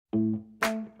My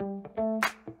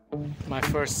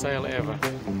first sail ever,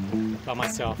 by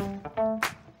myself.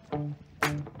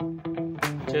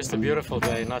 Just a beautiful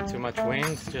day, not too much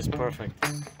wind, just perfect.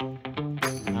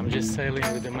 I'm just sailing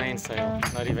with the mainsail,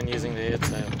 not even using the head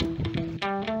sail.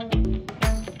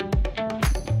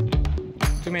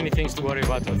 Too many things to worry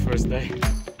about on the first day.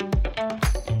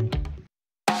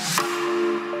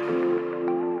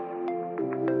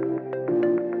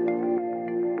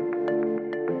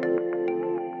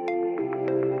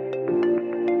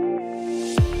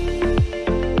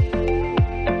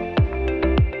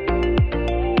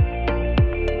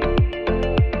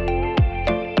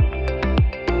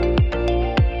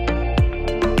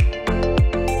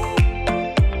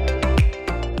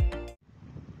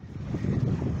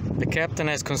 The captain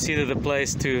has conceded the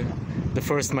place to the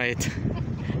first mate.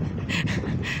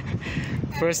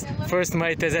 First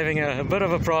mate is having a bit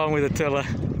of a problem with the tiller.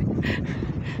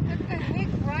 What the heck?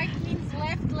 Right means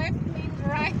left, left means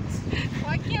right.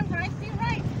 Why can't right be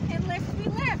right and left be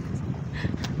left?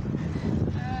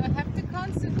 Have to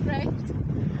concentrate.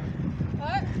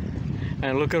 What?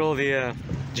 And look at all the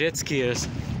jet skiers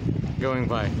going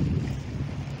by.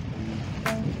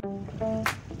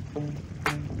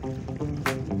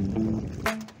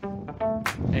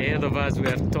 Ahead of us we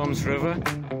have Tom's River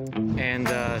and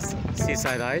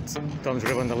Seaside Heights. Tom's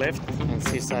River on the left and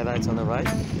Seaside Heights on the right.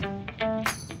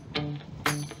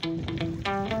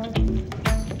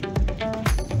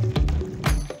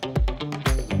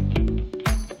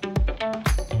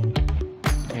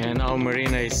 And our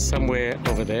marina is somewhere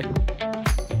over there,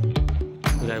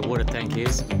 where that water tank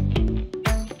is.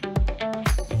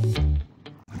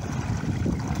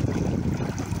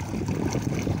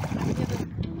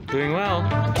 Doing well.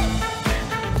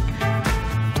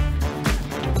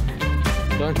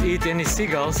 Don't eat any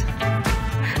seagulls.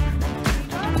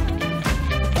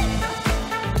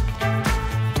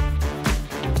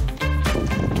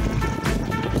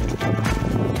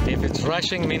 If it's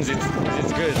rushing, means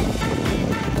it's good.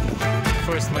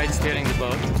 First mate steering the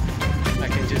boat. I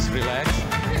can just relax.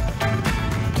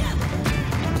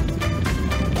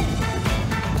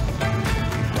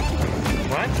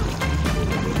 What?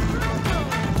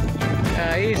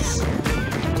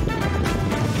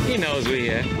 He knows we're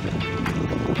here.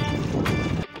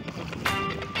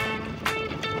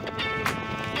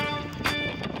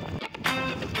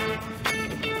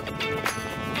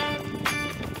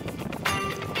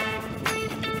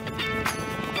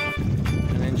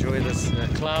 And enjoy this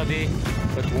cloudy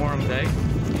but warm day.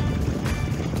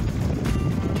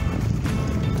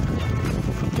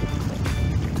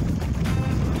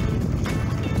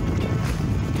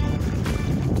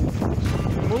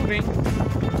 Moving.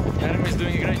 Fatima is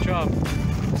doing a great job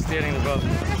steering the boat.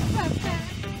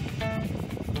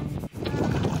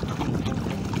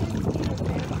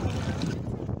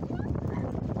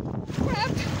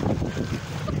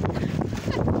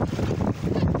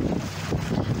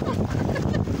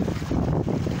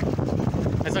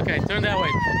 It's okay. Turn that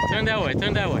way. Turn that way.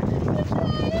 Turn that way.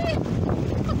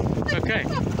 It's okay.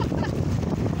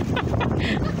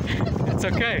 It's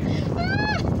okay.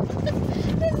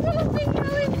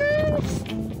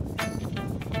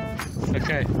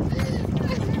 Okay.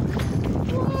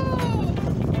 Whoa.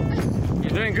 You're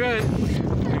doing good.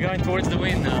 We're going towards the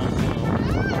wind now.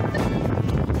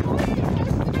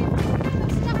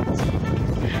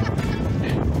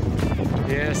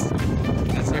 Yes,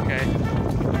 that's okay.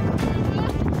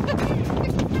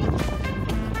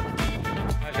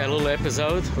 That little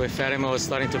episode where Fatima was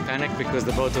starting to panic because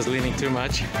the boat was leaning too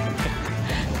much.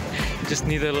 Just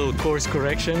need a little course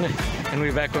correction and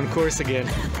we're back on course again.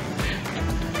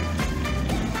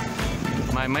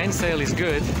 My mainsail is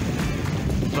good,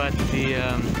 but the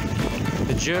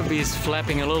jib is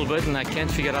flapping a little bit and I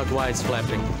can't figure out why it's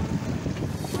flapping.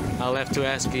 I'll have to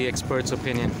ask the expert's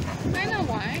opinion. I know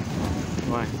why.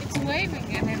 Why? It's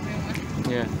waving at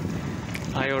everyone. Yeah.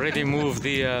 I already moved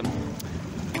the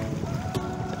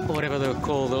whatever they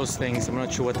call those things, I'm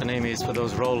not sure what the name is for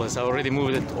those rollers. I already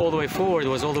moved it all the way forward, it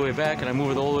was all the way back, and I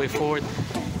moved it all the way forward,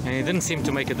 and it didn't seem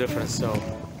to make a difference, so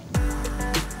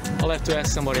I'll have to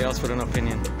ask somebody else for an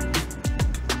opinion.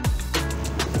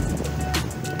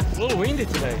 It's a little windy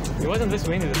today. It wasn't this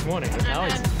windy this morning, but now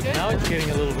it's getting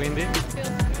a little windy.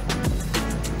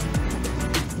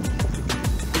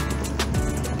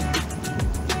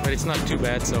 But it's not too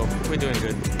bad, so we're doing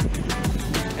good.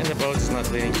 And the boat is not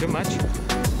leaning too much.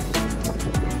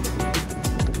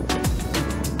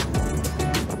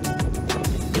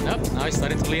 Nope, now it's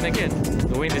starting to lean again.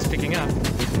 The wind is picking up.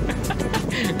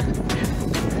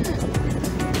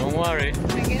 Don't worry.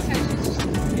 I guess I should...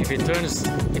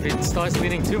 If it starts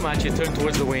leaning too much, you turn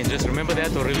towards the wind. Just remember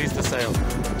that or release the sail.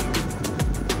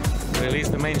 release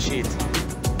the main sheet.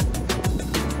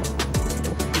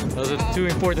 Those are two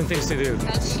important things to do.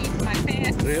 I'll sheet my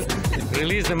pants.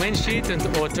 Release the main sheet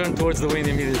or turn towards the wind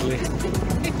immediately.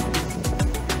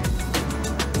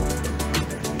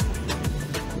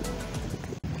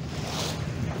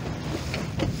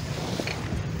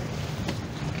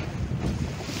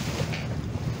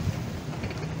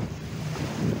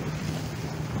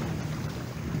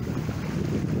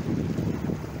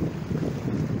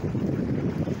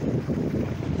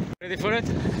 Ready for it?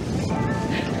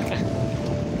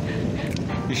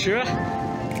 You sure?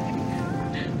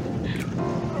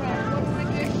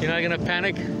 You're not gonna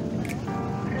panic?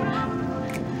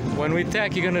 When we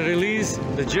tack, you're gonna release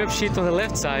the jib sheet on the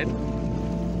left side,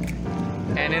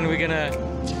 and then we're gonna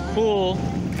pull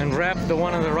and wrap the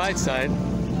one on the right side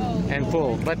and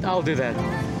pull. But I'll do that.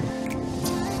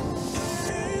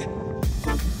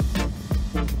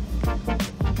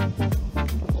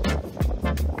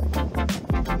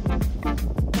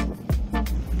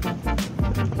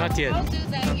 Not yet. I'll do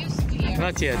that. You steer.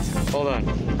 Not yet. Hold on.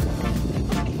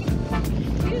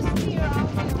 You steer. I'll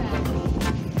do that.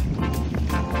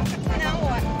 Now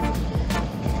what?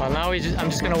 Well, now I'm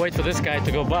just gonna wait for this guy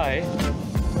to go by.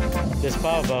 This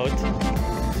powerboat,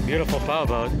 beautiful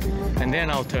powerboat, and then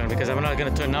I'll turn, because I'm not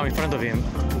gonna turn now in front of him.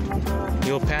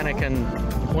 He'll panic and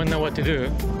won't know what to do.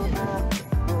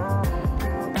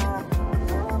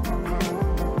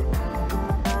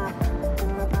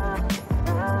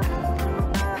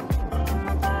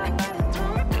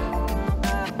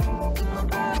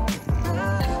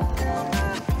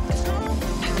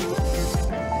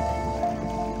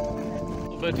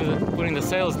 But putting the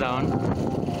sails down,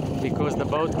 because the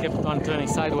boat kept on turning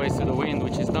sideways to the wind,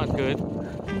 which is not good.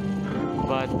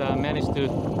 But managed to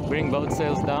bring both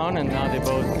sails down, and now they're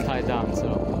both tied down,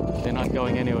 so they're not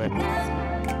going anywhere.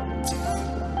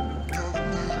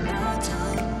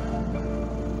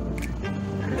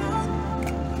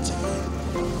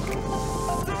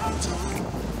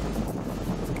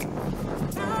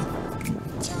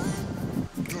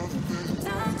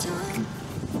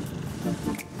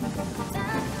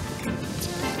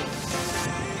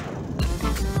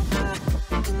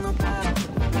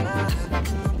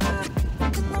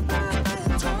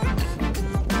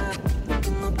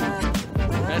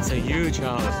 That's a huge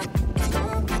house.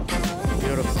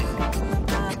 Beautiful.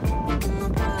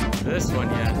 This one,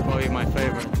 yeah, probably my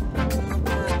favorite.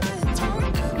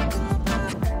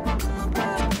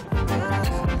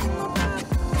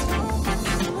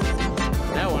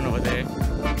 That one over there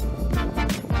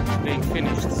is being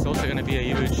finished. It's also going to be a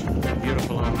huge,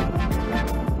 beautiful home.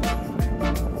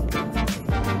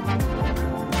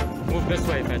 Move this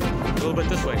way, Fatima. A little bit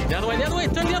this way. The other way,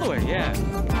 turn the other way, yeah.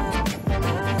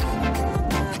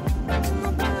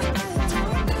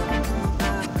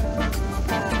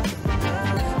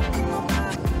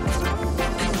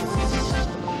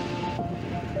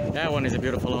 That one is a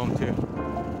beautiful home too.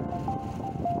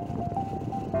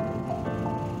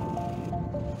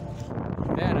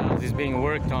 That house is being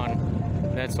worked on.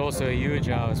 That's also a huge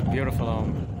house, beautiful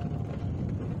home.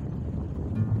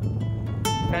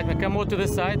 Fatima, come more to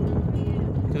this side,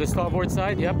 to the starboard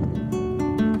side, yep.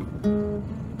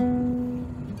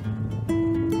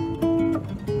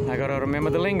 I gotta remember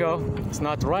the lingo. It's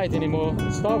not right anymore,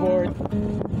 starboard.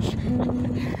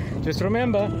 Just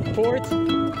remember, port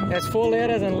has 4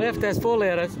 letters and left has 4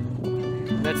 letters.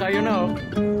 That's how you know.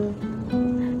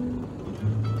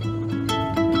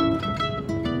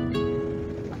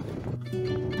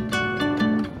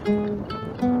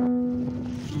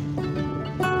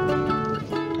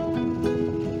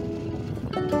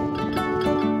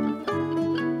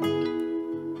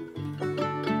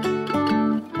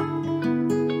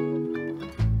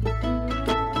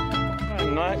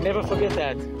 Never forget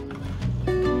that.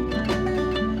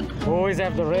 Always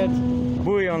have the red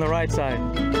buoy on the right side.